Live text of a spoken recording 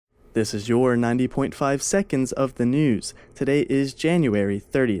This is your 90.5 seconds of the news. Today is January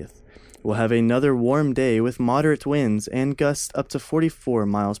 30th. We'll have another warm day with moderate winds and gusts up to 44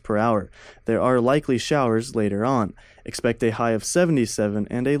 miles per hour. There are likely showers later on. Expect a high of 77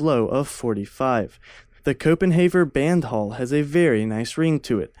 and a low of 45. The Copenhagen Band Hall has a very nice ring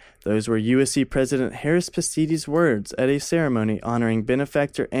to it. Those were USC President Harris Pacides' words at a ceremony honoring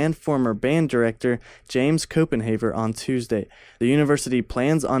benefactor and former band director James Copenhagen on Tuesday. The university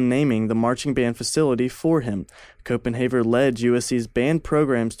plans on naming the marching band facility for him. Copenhagen led USC's band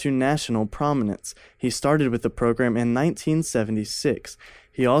programs to national prominence. He started with the program in 1976.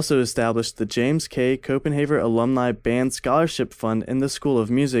 He also established the James K. Copenhagen Alumni Band Scholarship Fund in the School of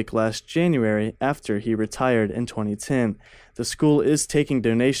Music last January after he retired in 2010. The school is taking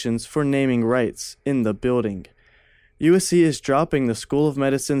donations for naming rights in the building. USC is dropping the School of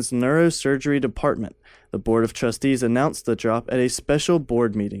Medicine's neurosurgery department. The Board of Trustees announced the drop at a special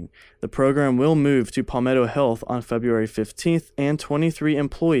board meeting. The program will move to Palmetto Health on February 15th, and 23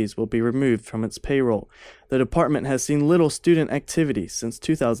 employees will be removed from its payroll. The department has seen little student activity since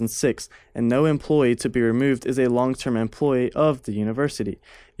 2006, and no employee to be removed is a long-term employee of the university.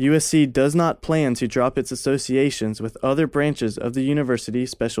 USC does not plan to drop its associations with other branches of the university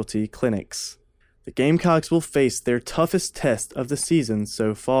specialty clinics. The Gamecocks will face their toughest test of the season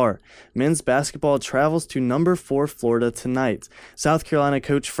so far. Men's basketball travels to number 4 Florida tonight. South Carolina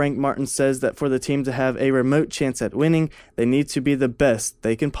coach Frank Martin says that for the team to have a remote chance at winning, they need to be the best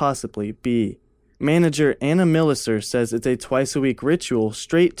they can possibly be. Manager Anna Milliser says it's a twice-a-week ritual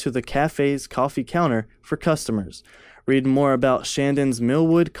straight to the cafe's coffee counter for customers. Read more about Shandon's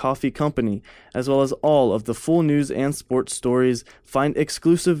Millwood Coffee Company, as well as all of the full news and sports stories, find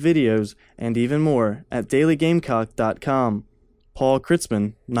exclusive videos, and even more at dailygamecock.com. Paul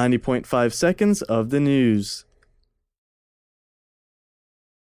Kritzman, 90.5 seconds of the news.